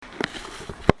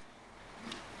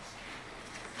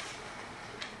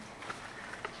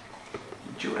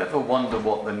ever wonder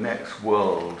what the next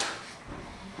world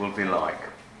will be like?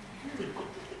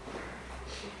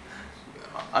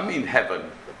 I mean heaven.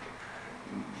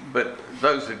 But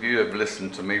those of you who have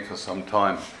listened to me for some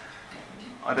time,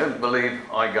 I don't believe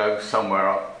I go somewhere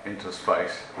up into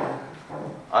space.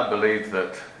 I believe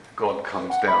that God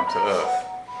comes down to earth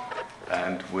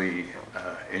and we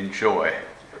enjoy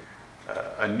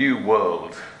a new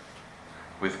world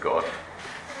with God.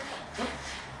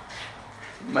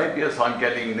 Maybe as I'm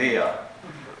getting near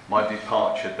my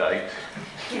departure date,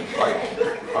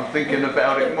 I'm thinking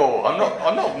about it more.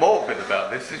 I'm not morbid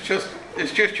about this. It's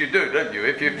just you do, don't you?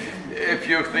 If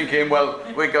you're thinking, well,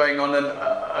 we're going on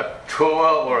a tour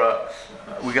or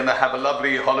we're going to have a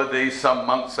lovely holiday some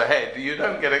months ahead, you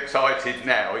don't get excited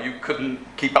now. You couldn't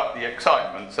keep up the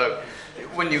excitement. So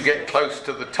when you get close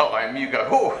to the time, you go,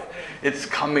 oh, it's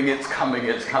coming, it's coming,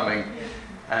 it's coming.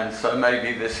 And so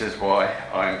maybe this is why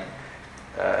I'm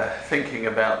thinking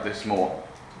about this more.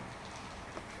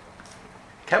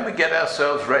 Can we get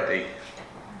ourselves ready?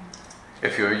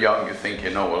 If you're young, you're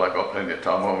thinking, oh, well, I've got plenty of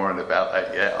time, I won't worry about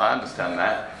that yet. I understand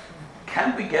that.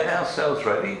 Can we get ourselves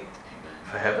ready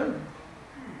for heaven?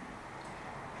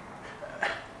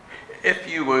 If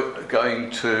you were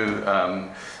going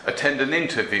to attend an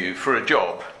interview for a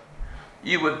job,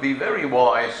 you would be very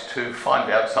wise to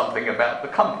find out something about the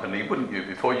company, wouldn't you,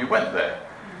 before you went there?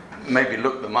 Maybe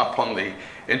look them up on the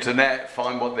internet,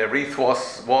 find what their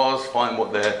ethos was, find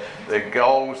what their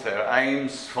goals, their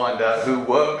aims, find out who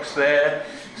works there.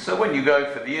 So when you go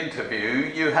for the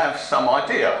interview, you have some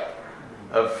idea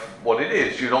of what it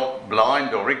is. You're not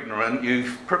blind or ignorant,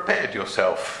 you've prepared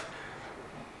yourself.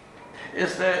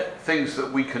 Is there things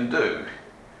that we can do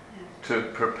to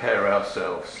prepare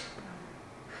ourselves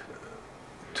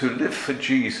to live for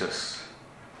Jesus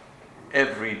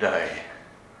every day,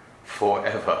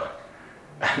 forever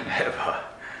and ever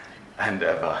and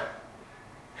ever?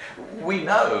 We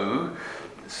know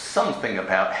something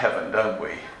about heaven, don't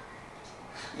we?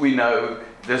 We know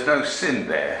there's no sin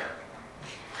there.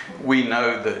 We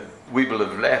know that we will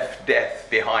have left death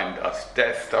behind us.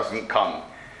 Death doesn't come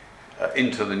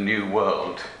into the new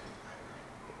world.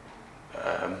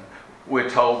 We're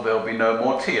told there'll be no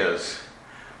more tears.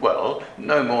 Well,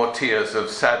 no more tears of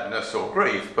sadness or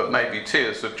grief, but maybe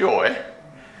tears of joy.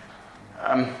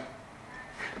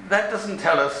 That doesn't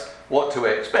tell us what to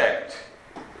expect.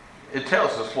 It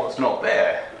tells us what's not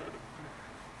there.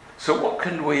 So what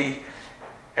can we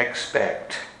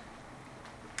expect?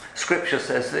 Scripture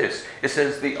says this. It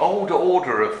says the old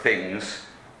order of things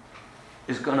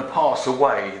is going to pass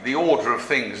away. The order of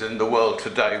things in the world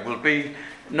today will be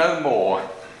no more.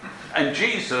 And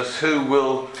Jesus, who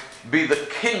will be the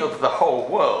King of the whole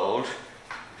world,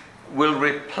 will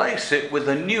replace it with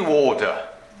a new order,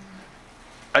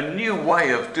 a new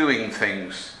way of doing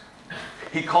things.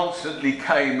 He constantly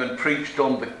came and preached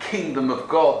on the kingdom of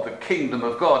God, the kingdom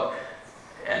of God.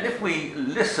 And if we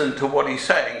listen to what he's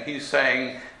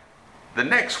saying the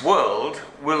next world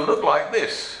will look like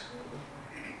this.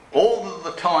 All of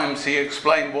the times he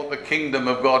explained what the kingdom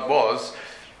of God was,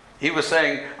 he was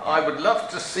saying, I would love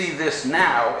to see this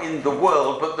now in the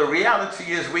world, but the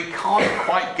reality is we can't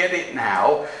quite get it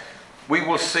now. We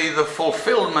will see the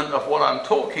fulfillment of what I'm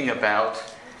talking about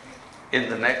in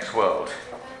the next world.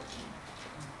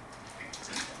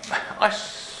 I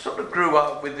sort of grew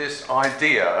up with this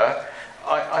idea.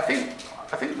 I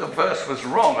think the verse was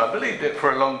wrong. I believed it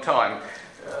for a long time.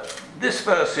 This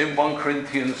verse in 1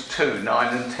 Corinthians 2,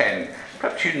 9 and 10,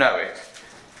 perhaps you know it.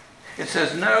 It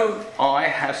says, no eye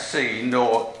has seen,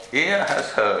 nor ear has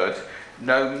heard,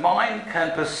 no mind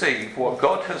can perceive what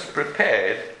God has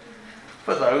prepared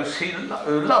for those who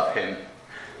love him.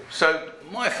 So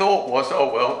my thought was,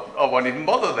 oh well, I won't even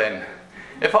bother then.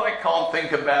 If I can't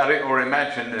think about it or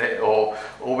imagine it, or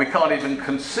we can't even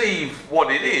conceive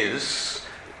what it is,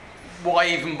 why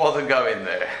even bother going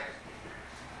there?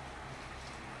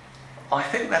 I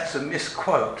think that's a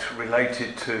misquote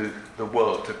related to the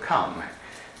world to come.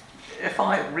 If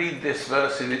I read this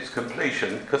verse in its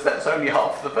completion, because that's only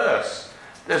half the verse,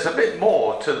 there's a bit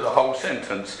more to the whole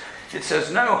sentence. It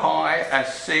says, no eye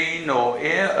has seen, nor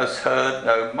ear has heard,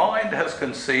 no mind has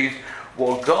conceived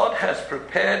what God has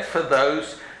prepared for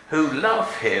those who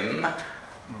love him,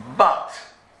 but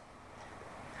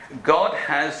God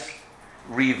has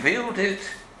revealed it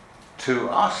to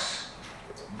us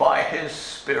by his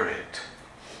Spirit.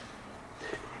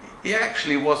 He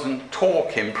actually wasn't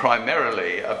talking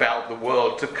primarily about the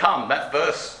world to come. That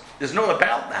verse is not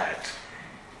about that.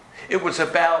 It was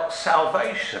about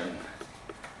salvation.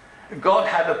 God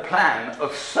had a plan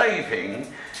of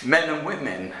saving men and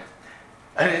women.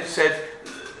 And it said,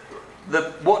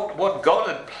 what God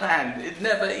had planned, it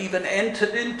never even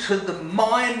entered into the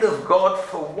mind of God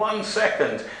for 1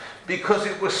 second, because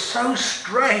it was so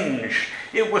strange,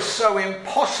 it was so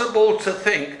impossible to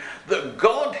think that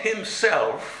God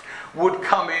himself would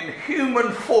come in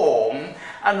human form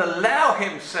and allow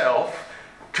himself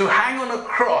to hang on a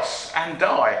cross and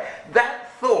die.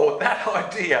 That thought, that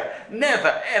idea,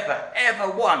 never, ever,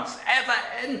 ever once, ever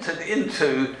entered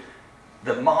into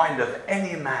the mind of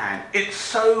any man. It's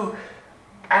so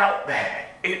out there.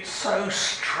 It's so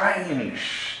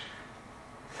strange.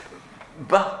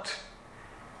 But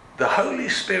the Holy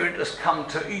Spirit has come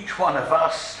to each one of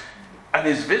us and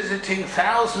is visiting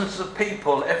thousands of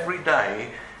people every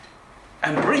day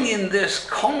and bringing this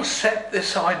concept,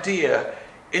 this idea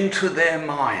into their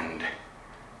mind.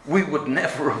 We would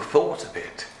never have thought of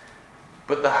it.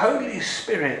 But the Holy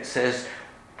Spirit says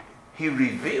he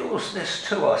reveals this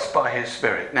to us by his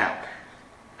Spirit. Now,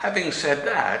 having said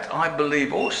that, I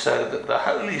believe also that the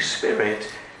Holy Spirit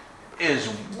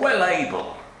is well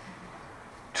able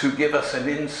to give us an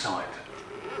insight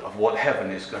of what heaven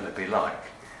is going to be like.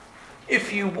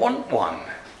 If you want one,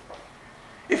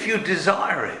 if you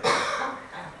desire it,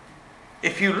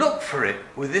 if you look for it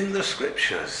within the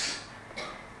scriptures,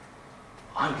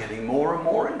 I'm getting more and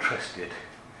more interested.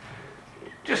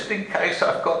 Just in case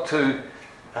I've got to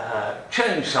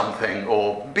change something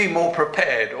or be more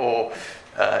prepared, or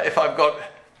if I've got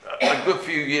a good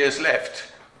few years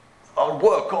left, I'll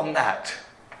work on that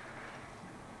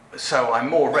so I'm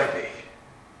more ready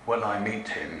when I meet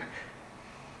him.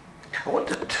 I want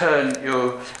to turn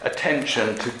your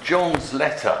attention to John's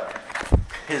letter,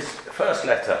 his first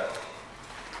letter.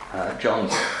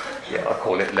 John's, I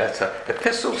call it letter.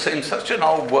 Epistle seems such an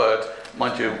old word.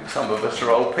 Mind you, some of us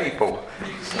are old people,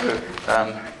 so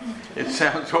it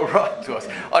sounds all right to us.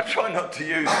 I try not to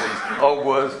use these old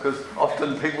words because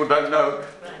often people don't know,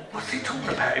 what's he talking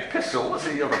about? Epistle? What's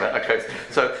he on about? Okay,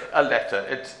 so a letter.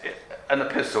 It's an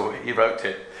epistle. He wrote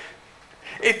it.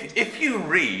 If you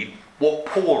read what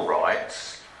Paul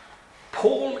writes,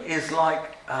 Paul is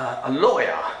like a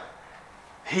lawyer.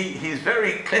 He's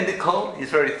very clinical, he's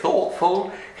very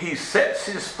thoughtful, he sets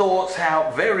his thoughts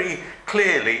out very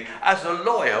clearly as a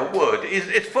lawyer would.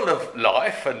 It's full of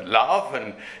life and love,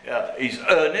 and he's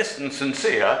earnest and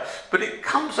sincere, but it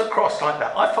comes across like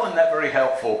that. I find that very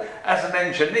helpful. As an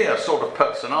engineer sort of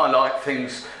person, I like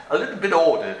things a little bit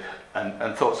ordered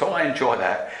and thought, so I enjoy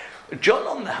that. John,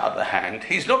 on the other hand,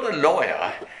 he's not a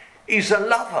lawyer, he's a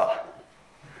lover.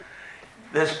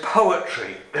 There's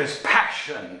poetry, there's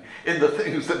passion in the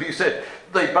things that he said.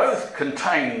 They both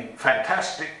contain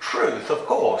fantastic truth, of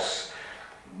course,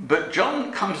 but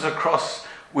John comes across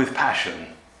with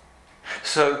passion.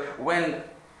 So when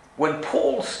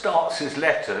Paul starts his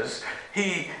letters,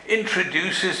 he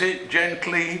introduces it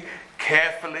gently,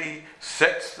 carefully,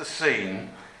 sets the scene.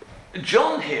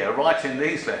 John here, writing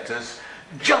these letters,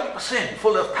 jumps in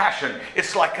full of passion.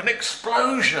 It's like an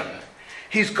explosion.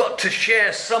 He's got to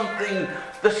share something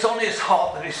that's on his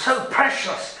heart that is so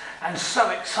precious and so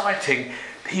exciting.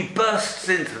 He bursts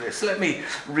into this. Let me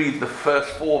read the first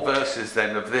 4 verses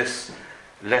then of this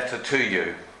letter to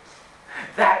you.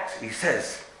 That, he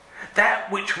says, that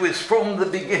which was from the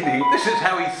beginning. This is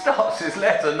how he starts his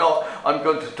letter, not I'm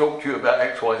going to talk to you about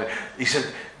X, Y, Z.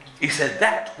 He said,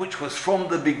 that which was from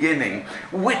the beginning,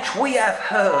 which we have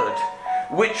heard,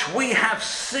 which we have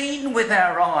seen with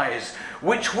our eyes,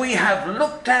 which we have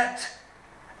looked at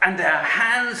and our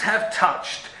hands have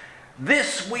touched.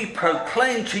 This we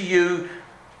proclaim to you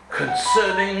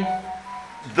concerning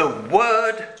the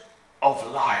word of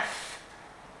life.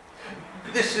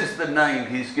 This is the name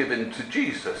he's given to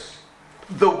Jesus,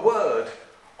 the word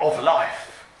of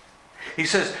life. He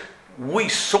says, we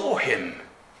saw him,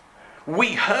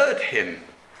 we heard him,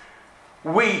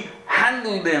 we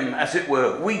handled him, as it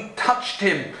were, we touched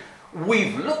him,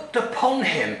 we've looked upon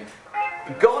him.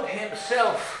 God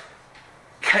himself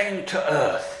came to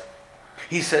earth.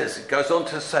 He says, it goes on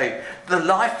to say, the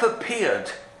life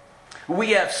appeared.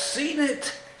 We have seen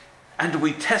it and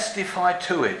we testify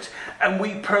to it. And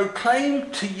we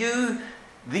proclaim to you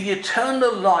the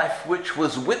eternal life which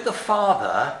was with the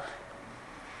Father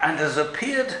and has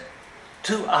appeared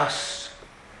to us.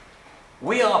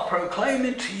 We are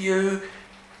proclaiming to you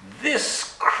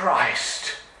this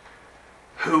Christ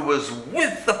who was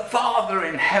with the Father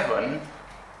in heaven,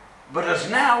 but has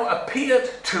now appeared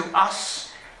to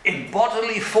us in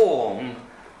bodily form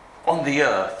on the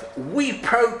earth. We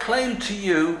proclaim to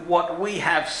you what we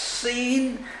have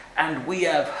seen and we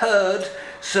have heard,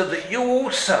 so that you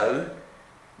also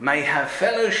may have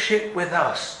fellowship with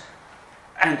us.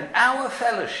 And our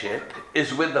fellowship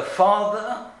is with the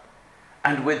Father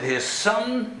and with his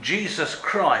Son, Jesus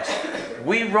Christ,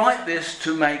 we write this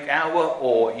to make our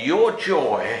or your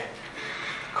joy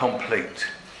complete.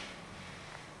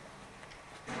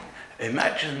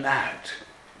 Imagine that.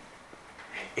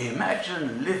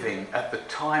 Imagine living at the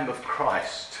time of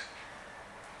Christ.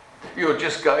 You're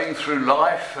just going through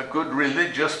life, a good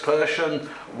religious person,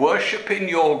 worshipping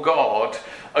your God,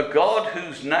 a God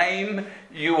whose name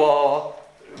you are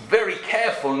very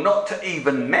careful not to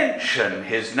even mention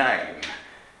his name.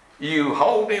 You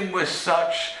hold him with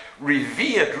such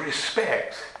revered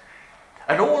respect.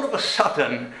 And all of a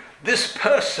sudden, this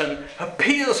person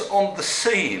appears on the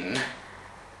scene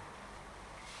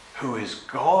who is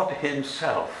God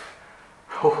himself.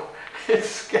 Oh, it's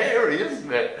scary,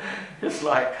 isn't it? It's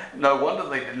like, no wonder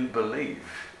they didn't believe.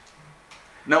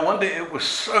 No wonder it was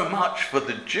so much for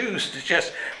the Jews to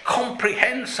just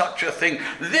comprehend such a thing.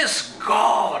 This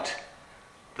God,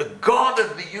 the God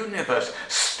of the universe,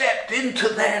 stepped into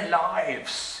their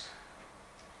lives.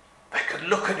 They could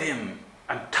look at him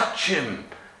and touch him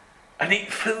and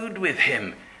eat food with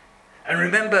him. And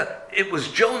remember, it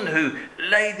was John who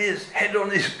laid his head on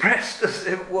his breast, as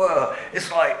it were.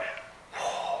 It's like,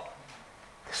 oh,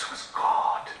 this was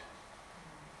God.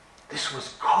 This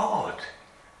was God.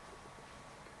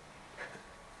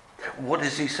 What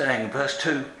is he saying? Verse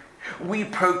 2, we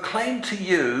proclaim to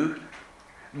you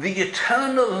the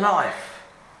eternal life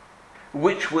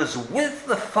which was with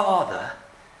the Father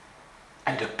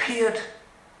and appeared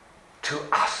to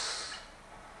us.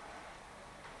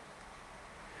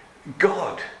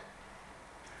 God,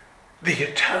 the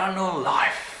eternal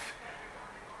life,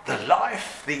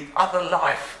 the other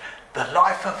life, the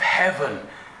life of heaven.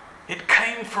 It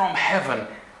came from heaven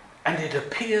and it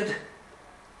appeared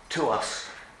to us.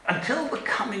 Until the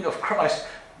coming of Christ,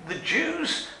 the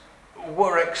Jews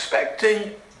were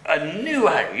expecting a new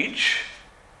age.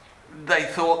 They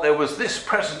thought there was this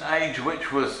present age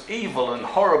which was evil and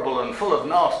horrible and full of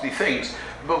nasty things.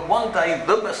 But one day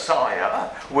the Messiah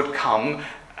would come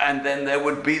and then there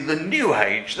would be the new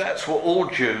age. That's what all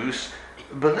Jews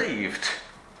believed.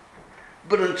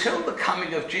 But until the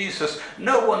coming of Jesus,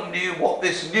 no one knew what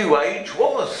this new age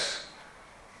was.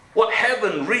 What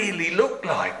heaven really looked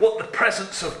like. What the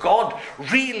presence of God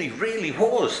really, really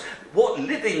was. What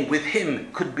living with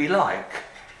him could be like.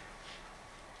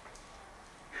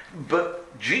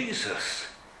 But Jesus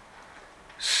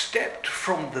stepped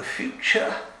from the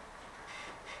future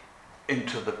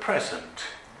into the present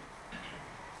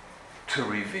to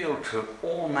reveal to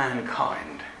all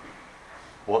mankind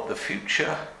what the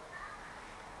future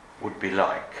would be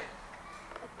like.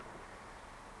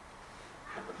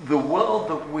 The world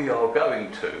that we are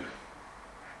going to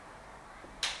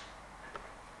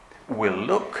will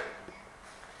look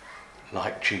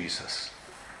like Jesus.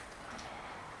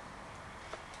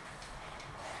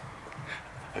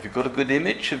 Have you got a good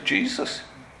image of Jesus?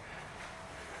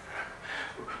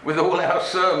 With all our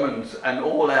sermons and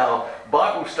all our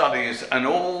Bible studies and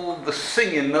all the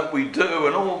singing that we do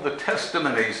and all the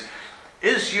testimonies,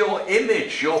 is your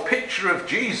image, your picture of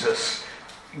Jesus,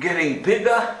 getting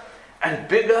bigger and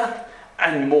bigger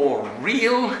and more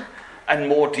real and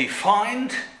more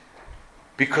defined?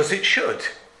 Because it should.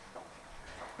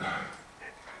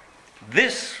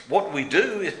 This, what we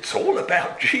do, it's all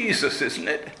about Jesus, isn't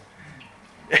it?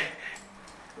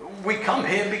 We come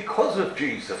here because of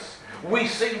Jesus. We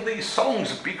sing these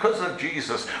songs because of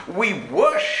Jesus. We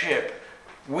worship.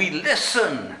 We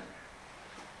listen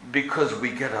because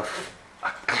we get a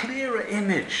clearer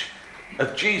image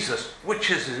of Jesus,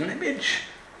 which is an image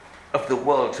of the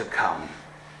world to come.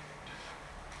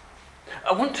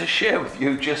 I want to share with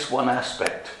you just one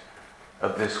aspect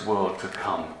of this world to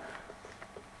come.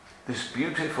 This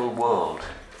beautiful world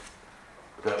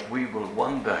that we will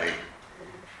one day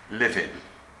live in.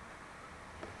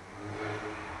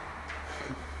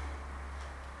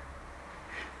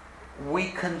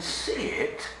 We can see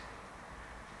it,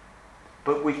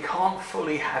 but we can't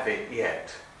fully have it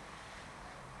yet.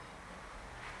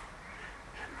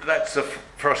 That's a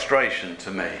frustration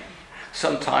to me.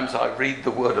 Sometimes I read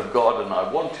the Word of God and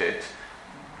I want it,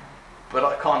 but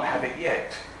I can't have it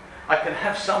yet. I can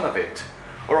have some of it,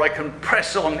 or I can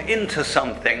press on into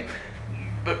something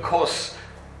because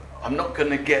I'm not going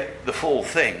to get the full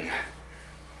thing.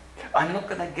 I'm not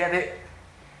going to get it,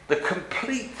 the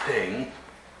complete thing,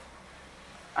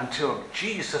 until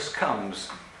Jesus comes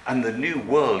and the new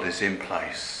world is in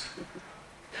place.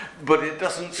 But it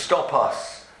doesn't stop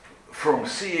us from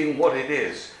seeing what it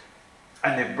is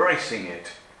and embracing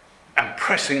it and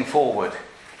pressing forward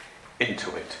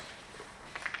into it.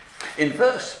 In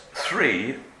verse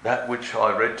 3, that which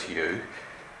I read to you,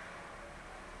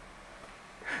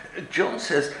 John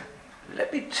says,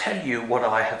 let me tell you what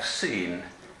I have seen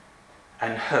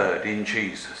and heard in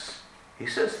Jesus. He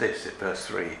says this at verse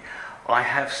 3. I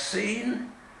have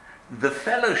seen the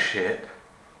fellowship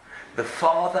the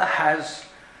Father has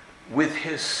with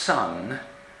his Son,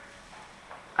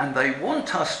 and they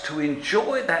want us to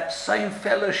enjoy that same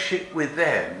fellowship with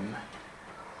them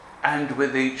and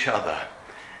with each other.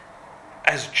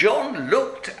 As John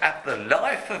looked at the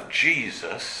life of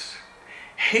Jesus,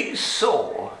 he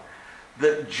saw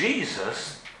that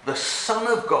Jesus, the Son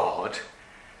of God,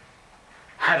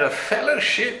 had a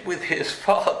fellowship with his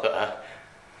Father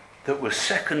that was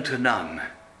second to none.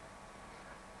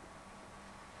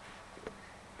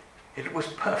 It was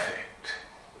perfect.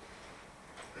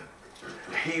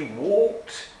 He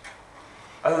walked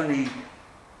only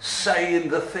saying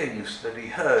the things that he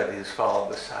heard his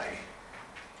Father say.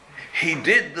 He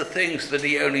did the things that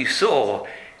he only saw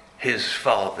his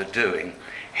Father doing.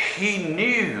 He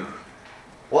knew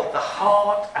what the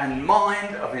heart and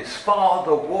mind of his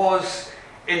Father was,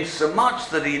 insomuch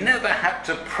that he never had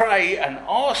to pray and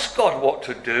ask God what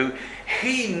to do.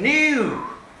 He knew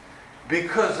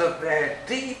because of their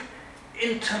deep,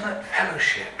 intimate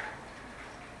fellowship.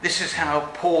 This is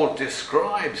how Paul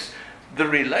describes the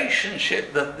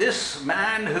relationship that this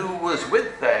man who was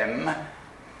with them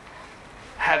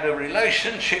had a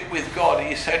relationship with God.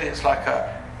 He said it's like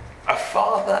a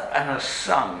father and a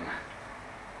son,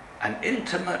 an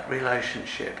intimate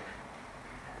relationship.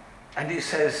 And he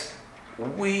says,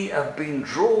 we have been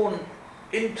drawn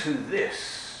into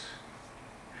this.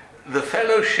 The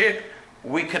fellowship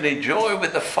we can enjoy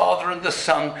with the Father and the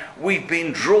Son, we've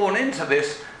been drawn into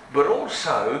this, but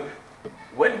also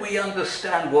when we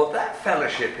understand what that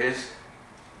fellowship is,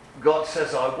 God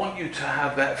says, I want you to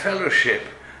have that fellowship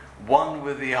one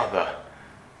with the other.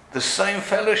 The same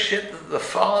fellowship that the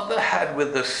Father had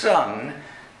with the Son,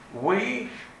 we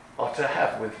are to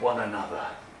have with one another.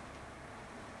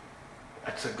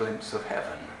 That's a glimpse of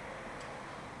heaven.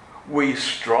 We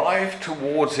strive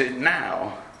towards it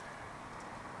now.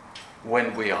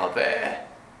 When we are there,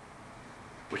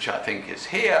 which I think is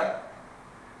here,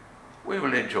 we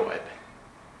will enjoy it.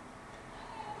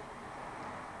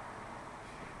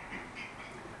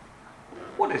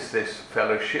 What is this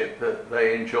fellowship that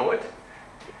they enjoyed?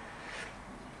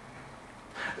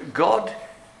 God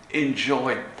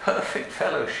enjoyed perfect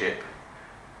fellowship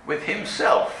with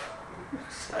himself.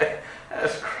 Say,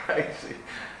 that's crazy.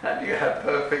 How do you have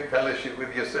perfect fellowship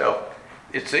with yourself?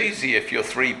 It's easy if you're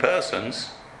three persons.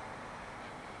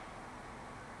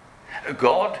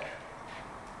 God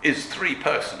is three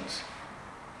persons.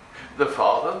 The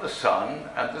Father, the Son,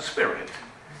 and the Spirit.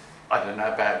 I don't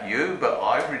know about you, but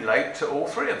I relate to all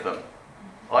three of them.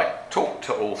 I talk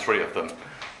to all three of them.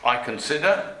 I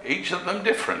consider each of them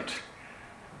different.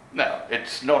 Now,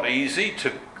 it's not easy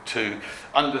to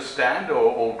understand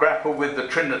or grapple with the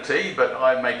Trinity, but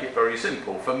I make it very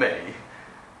simple for me.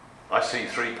 I see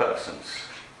three persons.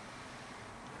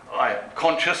 I'm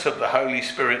conscious of the Holy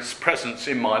Spirit's presence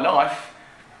in my life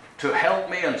to help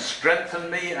me and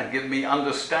strengthen me and give me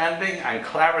understanding and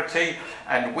clarity,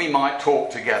 and we might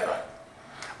talk together.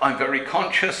 I'm very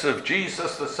conscious of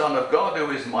Jesus, the Son of God,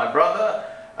 who is my brother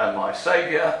and my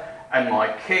Saviour and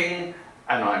my King,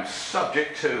 and I'm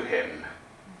subject to him.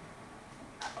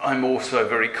 I'm also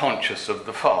very conscious of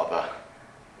the Father,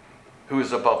 who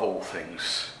is above all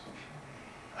things,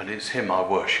 and it's him I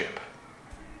worship.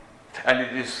 And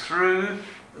it is through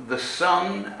the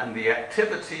Son and the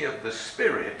activity of the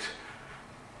Spirit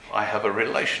I have a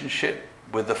relationship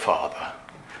with the Father.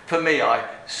 For me, I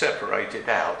separate it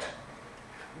out.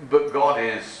 But God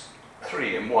is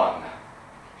three in one.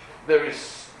 There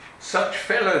is such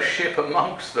fellowship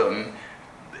amongst them,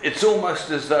 it's almost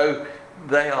as though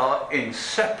they are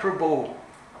inseparable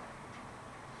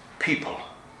people.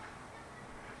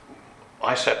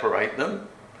 I separate them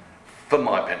for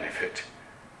my benefit,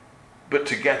 but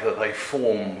together they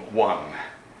form one.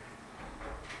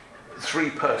 Three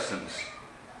persons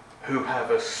who have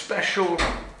a special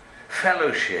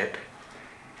fellowship.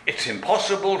 It's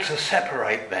impossible to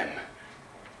separate them.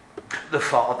 The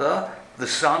Father, the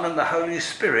Son, and the Holy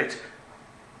Spirit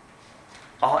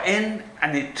are in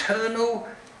an eternal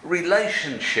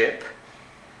relationship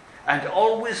and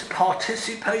always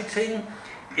participating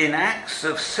in acts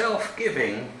of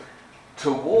self-giving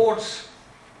towards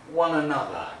one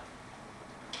another.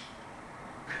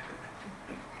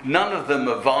 None of them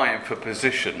are vying for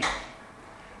position.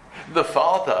 The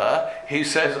Father, he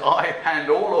says, I hand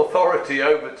all authority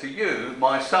over to you,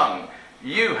 my Son.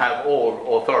 You have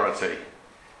all authority.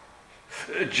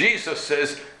 Jesus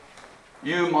says,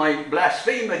 you might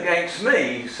blaspheme against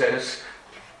me, he says,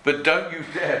 But don't you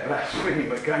dare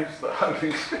blaspheme against the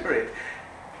Holy Spirit,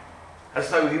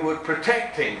 as though he were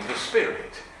protecting the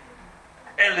Spirit,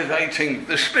 elevating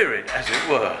the Spirit, as it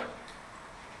were.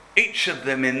 Each of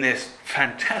them in this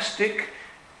fantastic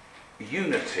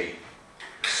unity,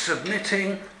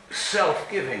 submitting,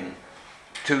 self-giving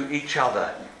to each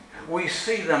other. We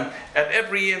see them at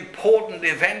every important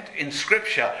event in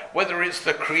Scripture, whether it's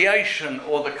the creation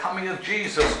or the coming of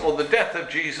Jesus or the death of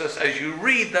Jesus. As you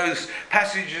read those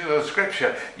passages of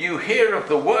Scripture, you hear of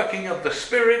the working of the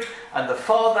Spirit and the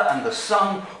Father and the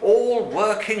Son all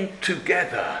working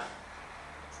together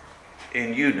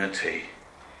in unity,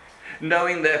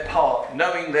 knowing their part,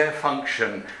 knowing their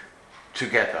function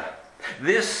together.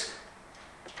 This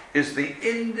is the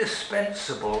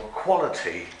indispensable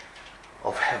quality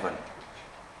of heaven.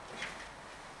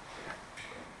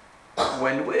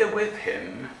 When we're with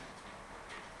him,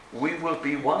 we will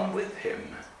be one with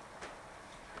him,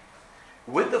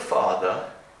 with the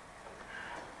Father,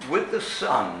 with the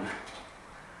Son,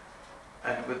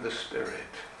 and with the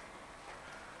Spirit.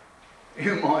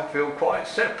 You might feel quite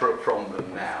separate from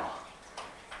them now.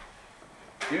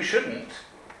 You shouldn't.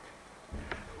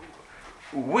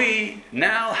 We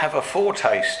now have a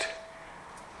foretaste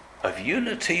of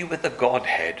unity with the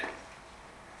Godhead.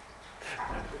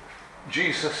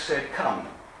 Jesus said, "Come,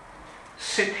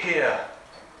 sit here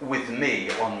with me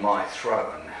on my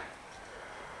throne."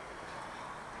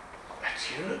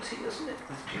 That's unity, isn't it,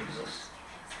 with Jesus?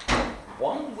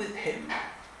 One with him.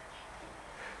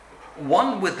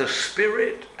 One with the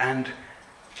Spirit and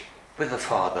with the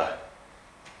Father.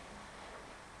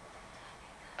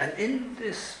 An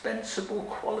indispensable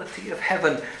quality of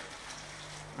heaven.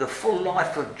 The full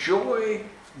life of joy,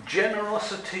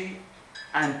 generosity,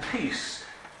 and peace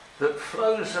that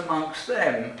flows amongst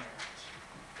them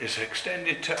is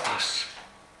extended to us,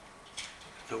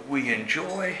 that we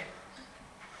enjoy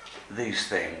these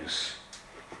things.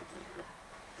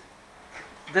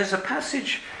 There's a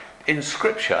passage in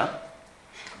Scripture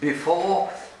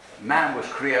before man was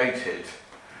created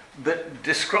that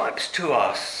describes to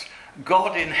us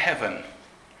God in heaven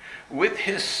with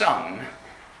his Son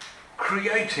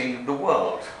creating the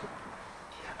world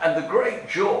and the great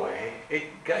joy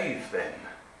it gave them,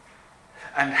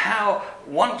 and how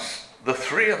once the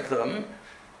three of them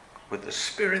with the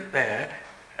Spirit there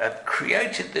had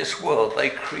created this world, they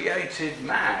created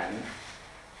man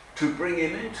to bring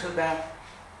him into that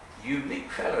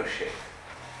unique fellowship.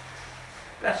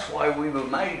 That's why we were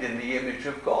made in the image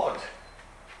of God,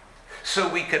 so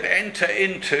we could enter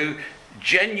into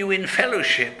genuine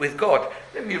fellowship with God.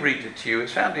 Let me read it to you.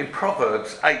 It's found in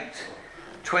Proverbs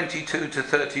 8:22 to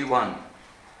 31.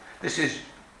 This is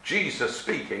Jesus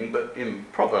speaking, but in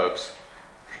Proverbs.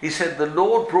 He said, "The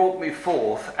Lord brought me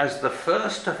forth as the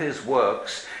first of his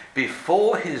works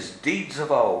before his deeds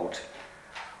of old.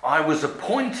 I was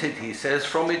appointed," he says,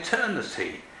 "from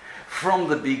eternity, from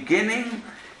the beginning,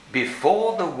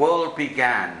 before the world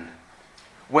began.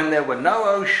 When there were no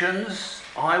oceans,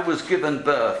 I was given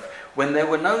birth. When there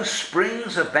were no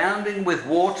springs abounding with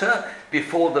water,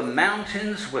 before the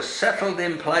mountains were settled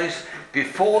in place,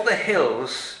 before the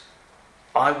hills,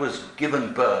 I was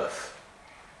given birth."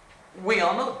 We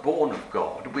are not born of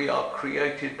God, we are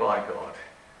created by God.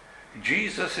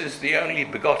 Jesus is the only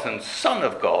begotten Son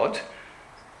of God,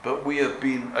 but we have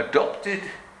been adopted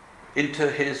into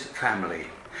his family.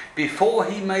 Before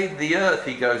he made the earth,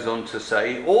 he goes on to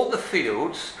say, or the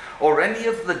fields, or any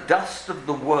of the dust of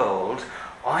the world,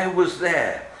 I was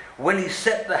there. When he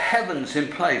set the heavens in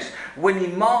place, when he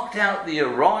marked out the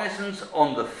horizons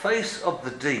on the face of the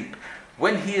deep,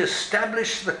 when he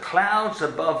established the clouds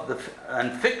above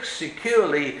and fixed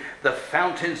securely the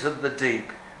fountains of the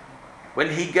deep, when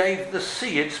he gave the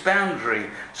sea its boundary,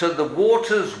 so the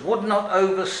waters would not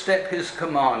overstep his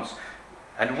commands,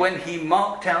 and when he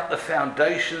marked out the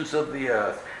foundations of the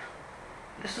earth.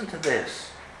 Listen to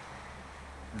this.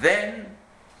 Then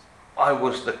I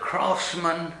was the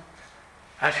craftsman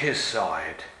at his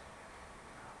side.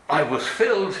 I was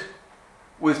filled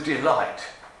with delight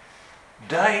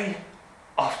day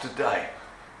after day.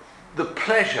 The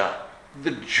pleasure,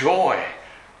 the joy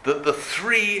that the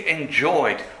three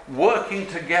enjoyed working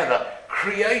together,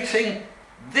 creating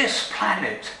this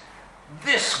planet,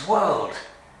 this world.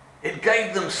 It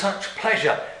gave them such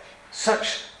pleasure,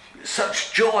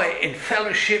 such joy in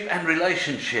fellowship and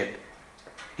relationship.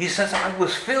 He says, I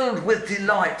was filled with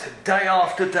delight day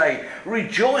after day,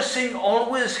 rejoicing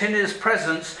always in his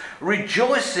presence,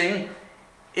 rejoicing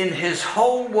in his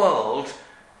whole world.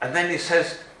 And then he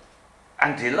says,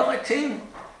 and delighting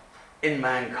in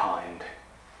mankind.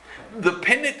 The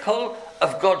pinnacle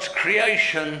of God's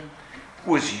creation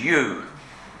was you.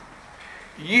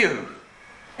 You.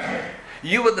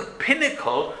 You are the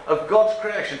pinnacle of God's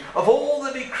creation, of all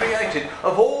that he created,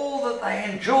 of all that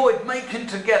they enjoyed making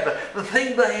together. The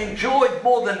thing they enjoyed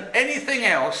more than anything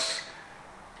else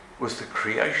was the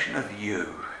creation of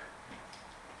you.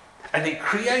 And he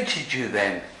created you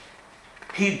then.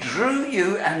 He drew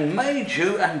you and made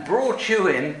you and brought you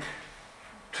in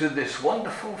to this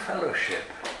wonderful fellowship.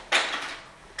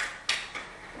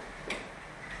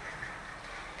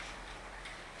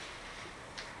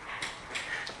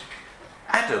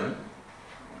 Adam,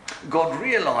 God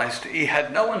realized he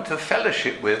had no one to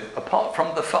fellowship with apart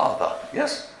from the Father.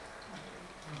 Yes?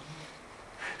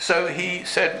 So he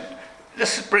said,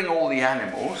 let's bring all the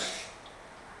animals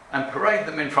and parade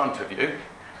them in front of you.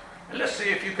 And let's see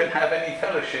if you can have any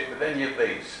fellowship with any of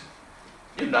these.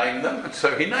 You name them. And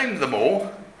so he named them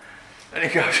all. And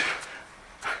he goes,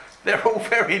 they're all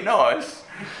very nice.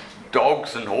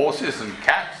 Dogs and horses and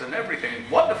cats and everything.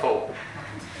 Wonderful.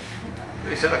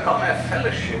 He said, I can't have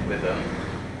fellowship with them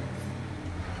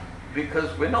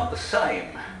because we're not the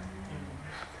same.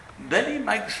 Then he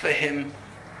makes for him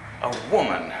a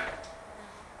woman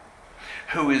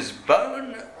who is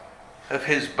bone of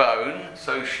his bone,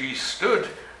 so she stood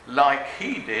like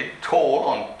he did, tall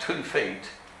on 2 feet,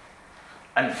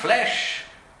 and flesh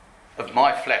of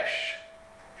my flesh.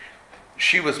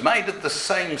 She was made of the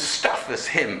same stuff as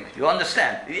him. You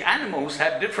understand? The animals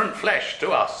had different flesh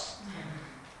to us.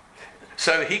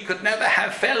 So he could never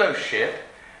have fellowship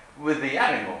with the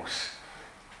animals,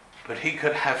 but he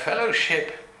could have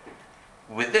fellowship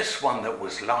with this one that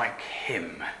was like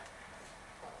him.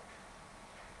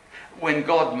 When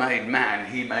God made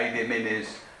man, he made him in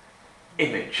his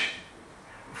image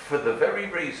for the very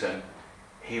reason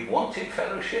he wanted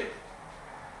fellowship,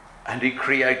 and he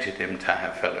created him to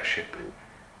have fellowship.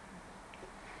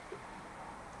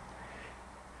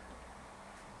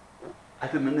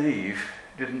 Adam and Eve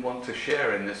didn't want to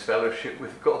share in this fellowship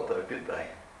with God, though, did they?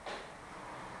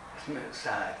 Isn't it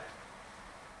sad?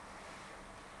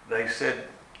 They said,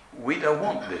 we don't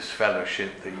want this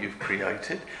fellowship that you've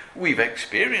created. We've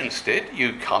experienced it,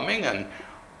 you coming, and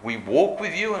we walk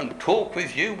with you and talk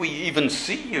with you. We even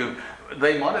see you.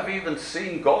 They might have even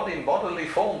seen God in bodily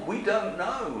form. We don't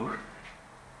know.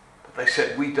 But they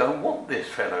said, we don't want this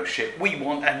fellowship. We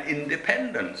want an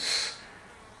independence.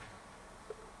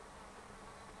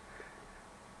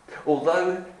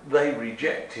 Although they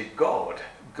rejected God,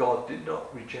 God did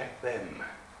not reject them.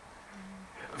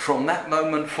 From that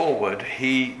moment forward,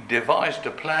 he devised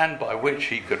a plan by which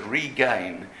he could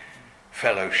regain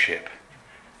fellowship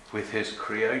with his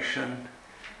creation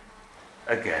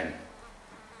again.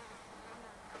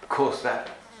 Of course, that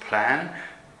plan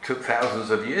took thousands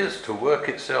of years to work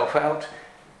itself out,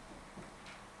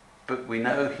 but we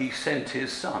know he sent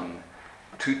his son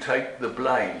to take the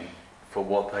blame for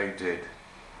what they did,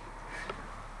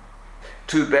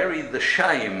 to bury the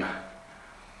shame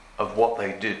of what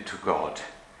they did to God.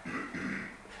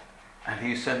 And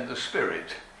he sent the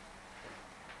Spirit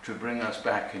to bring us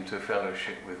back into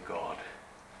fellowship with God.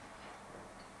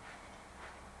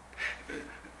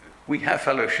 We have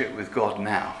fellowship with God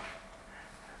now,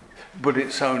 but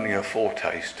it's only a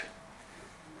foretaste.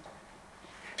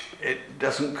 It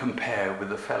doesn't compare with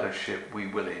the fellowship we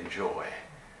will enjoy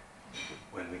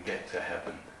when we get to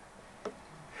heaven.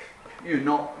 You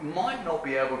might not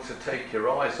be able to take your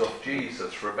eyes off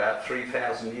Jesus for about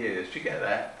 3,000 years. Do you get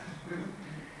that?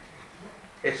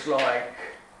 It's like,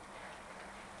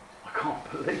 I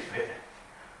can't believe it.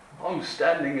 I'm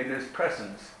standing in his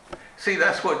presence. See,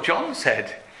 that's what John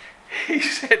said. He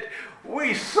said,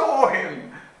 we saw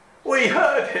him, we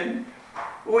heard him,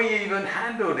 we even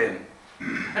handled him.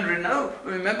 And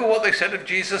remember what they said of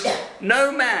Jesus?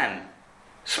 No man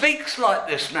speaks like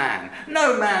this man.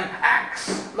 No man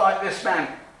acts like this man.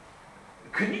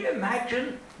 Can you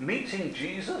imagine meeting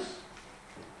Jesus?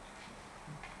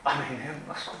 I mean, it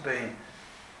must have been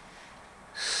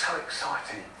so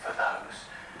exciting for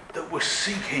those that were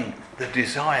seeking the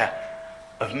desire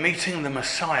of meeting the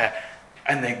Messiah,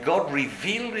 and then God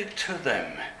revealed it to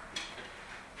them.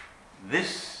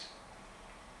 This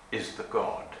is the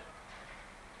God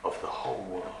of the whole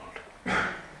world.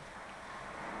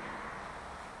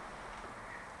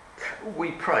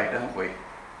 We pray, don't we?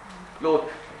 Lord,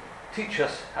 teach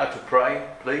us how to pray,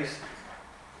 please.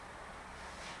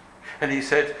 And he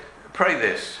said, pray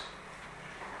this: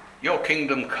 your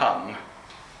kingdom come,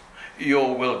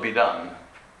 your will be done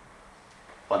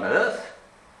on earth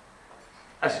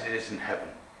as it is in heaven.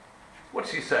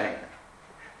 What's he saying?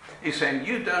 He's saying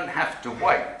you don't have to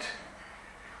wait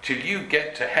till you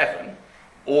get to heaven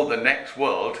or the next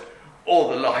world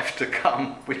or the life to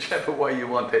come, whichever way you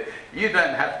want it. You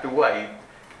don't have to wait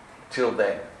till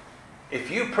then. If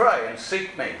you pray and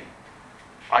seek me,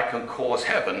 I can cause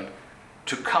heaven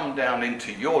to come down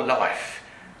into your life,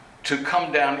 to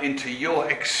come down into your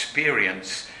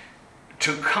experience,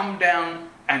 to come down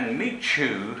and meet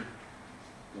you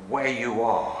where you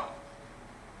are.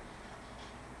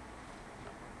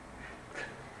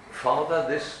 Father,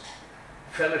 this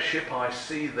fellowship I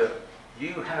see that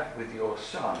you have with your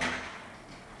Son,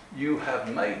 you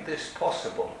have made this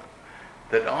possible,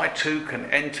 that I too can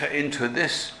enter into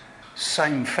this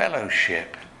same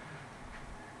fellowship.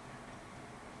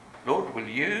 Lord, will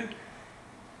you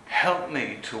help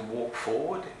me to walk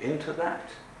forward into that?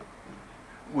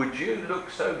 Would you look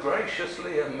so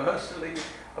graciously and mercifully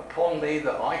upon me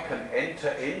that I can enter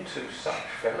into such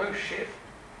fellowship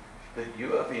that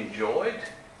you have enjoyed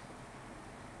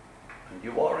and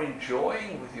you are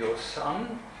enjoying with your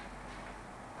Son?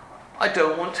 I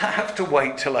don't want to have to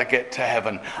wait till I get to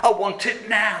heaven. I want it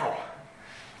now.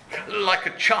 Like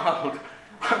a child,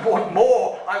 I want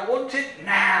more. I want it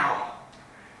now.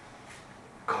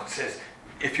 God says,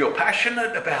 if you're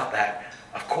passionate about that,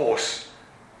 of course,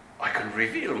 I can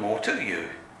reveal more to you.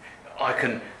 I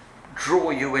can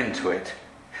draw you into it.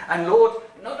 And Lord,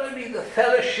 not only the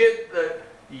fellowship that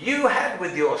you had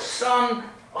with your Son,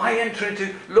 I enter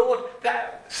into, Lord,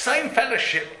 that same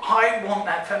fellowship, I want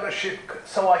that fellowship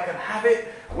so I can have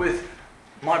it with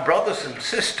my brothers and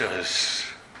sisters,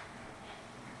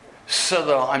 so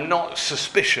that I'm not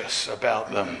suspicious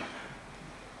about them,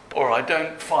 or I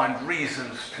don't find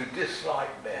reasons to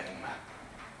dislike them,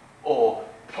 or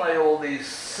play all these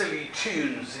silly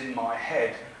tunes in my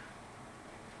head.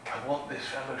 I want this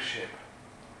fellowship,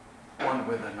 one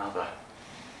with another.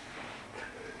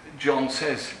 John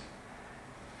says,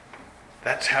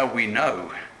 that's how we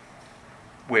know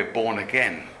we're born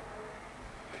again.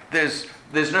 There's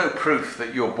no proof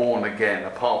that you're born again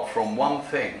apart from one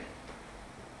thing,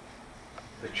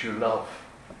 that you love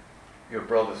your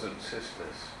brothers and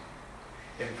sisters.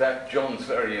 In fact, John's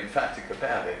very emphatic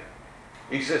about it.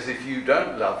 He says, if you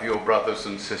don't love your brothers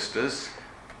and sisters,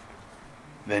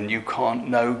 then you can't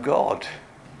know God.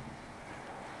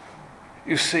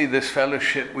 You see, this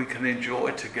fellowship we can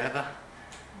enjoy together.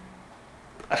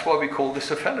 That's why we call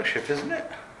this a fellowship, isn't it?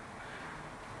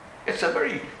 It's a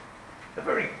very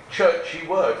churchy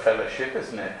word, fellowship,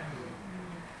 isn't it?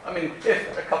 I mean,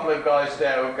 if a couple of guys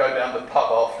there would go down the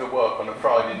pub after work on a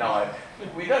Friday night,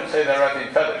 we don't say they're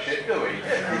having fellowship, do we?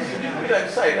 We don't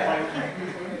say that,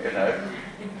 you know.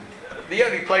 The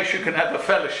only place you can have a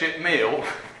fellowship meal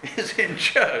is in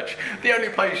church. The only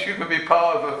place you can be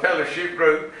part of a fellowship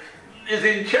group is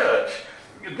in church.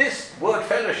 This word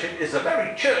fellowship is a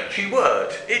very churchy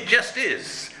word. It just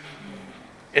is.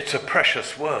 It's a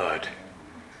precious word.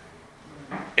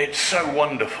 It's so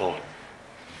wonderful.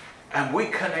 And we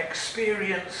can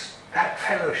experience that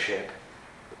fellowship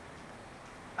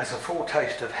as a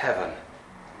foretaste of heaven.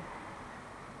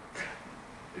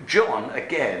 John,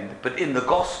 again, but in the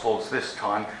Gospels this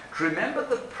time, do you remember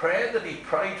the prayer that he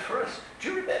prayed for us? Do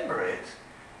you remember it?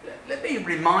 Let me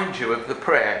remind you of the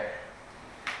prayer.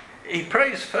 He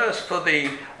prays first for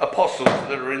the apostles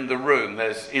that are in the room.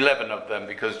 There's 11 of them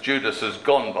because Judas has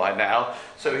gone by now.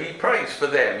 So he prays for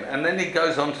them. And then he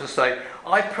goes on to say,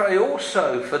 I pray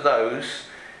also for those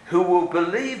who will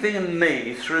believe in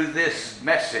me through this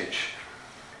message.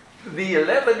 The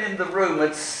 11 in the room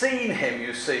had seen him,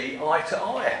 you see, eye to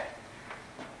eye.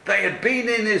 They had been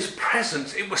in his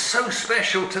presence. It was so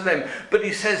special to them. But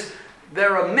he says,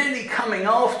 there are many coming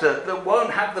after that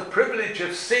won't have the privilege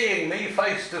of seeing me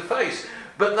face to face,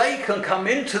 but they can come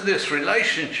into this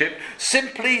relationship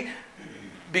simply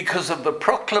because of the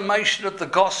proclamation of the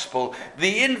gospel.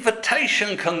 The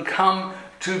invitation can come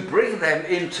to bring them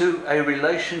into a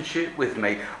relationship with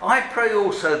me. I pray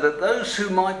also that those who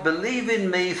might believe in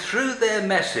me through their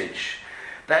message,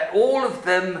 that all of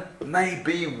them may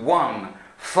be one.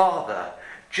 Father,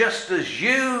 just as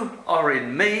you are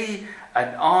in me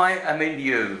and I am in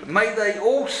you, may they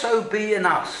also be in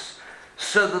us,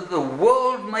 so that the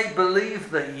world may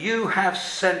believe that you have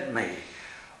sent me.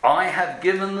 I have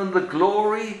given them the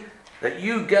glory that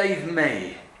you gave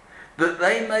me, that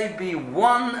they may be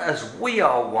one as we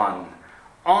are one,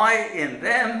 I in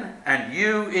them and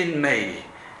you in me.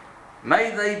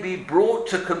 May they be brought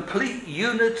to complete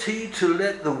unity to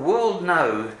let the world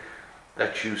know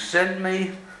that you sent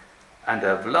me and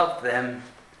have loved them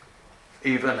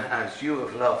even as you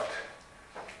have loved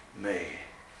me.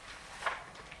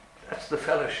 That's the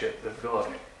fellowship that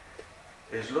God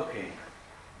is looking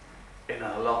in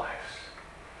our lives,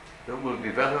 that will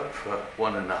develop for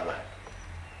one another.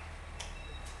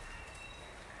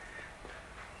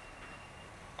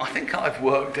 I think I've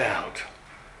worked out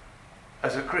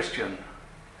as a Christian,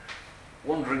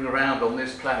 wandering around on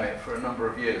this planet for a number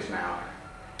of years now,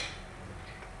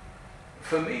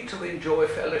 for me to enjoy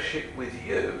fellowship with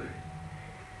you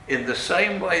in the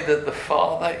same way that the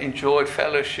Father enjoyed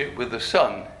fellowship with the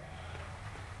Son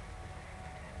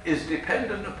is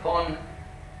dependent upon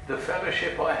the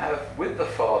fellowship I have with the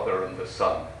Father and the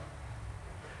Son.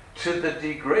 To the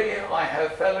degree I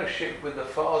have fellowship with the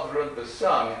Father and the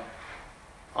Son,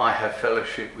 I have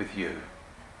fellowship with you.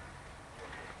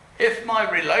 If my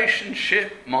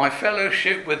relationship, my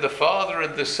fellowship with the Father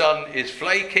and the Son is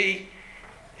flaky,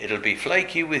 it'll be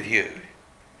flaky with you.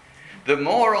 The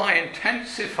more I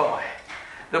intensify,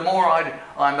 the more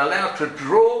I'm allowed to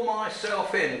draw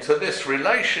myself into this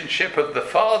relationship of the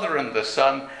Father and the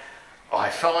Son, I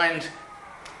find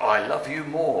I love you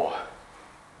more.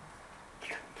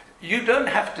 You don't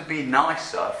have to be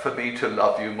nicer for me to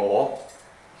love you more.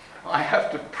 I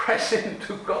have to press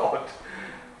into God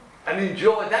and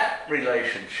enjoy that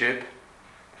relationship,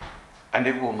 and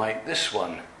it will make this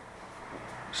one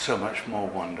so much more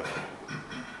wonderful.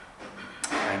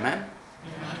 Amen?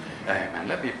 Amen.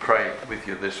 Let me pray with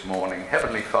you this morning.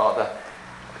 Heavenly Father,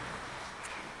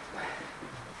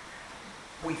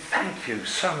 we thank you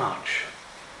so much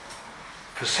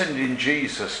for sending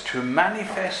Jesus to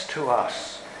manifest to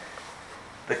us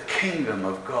the kingdom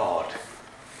of God.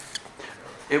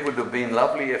 It would have been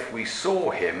lovely if we saw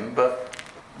him, but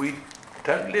we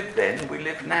don't live then, we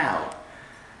live now.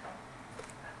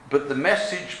 But the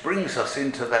message brings us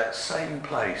into that same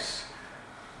place.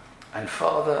 And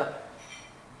Father,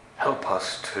 help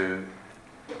us to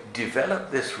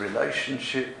develop this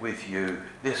relationship with you,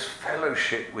 this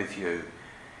fellowship with you,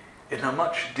 in a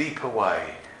much deeper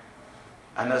way.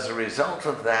 And as a result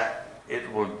of that,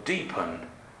 it will deepen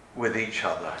with each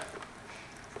other.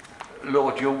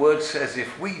 Lord, your word says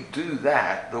if we do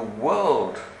that, the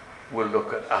world will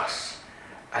look at us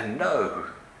and know,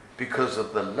 because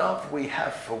of the love we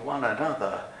have for one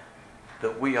another,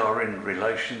 that we are in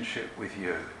relationship with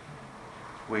you.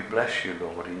 We bless you,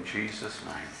 Lord, in Jesus'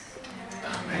 name.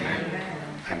 Amen. Amen.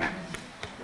 Amen.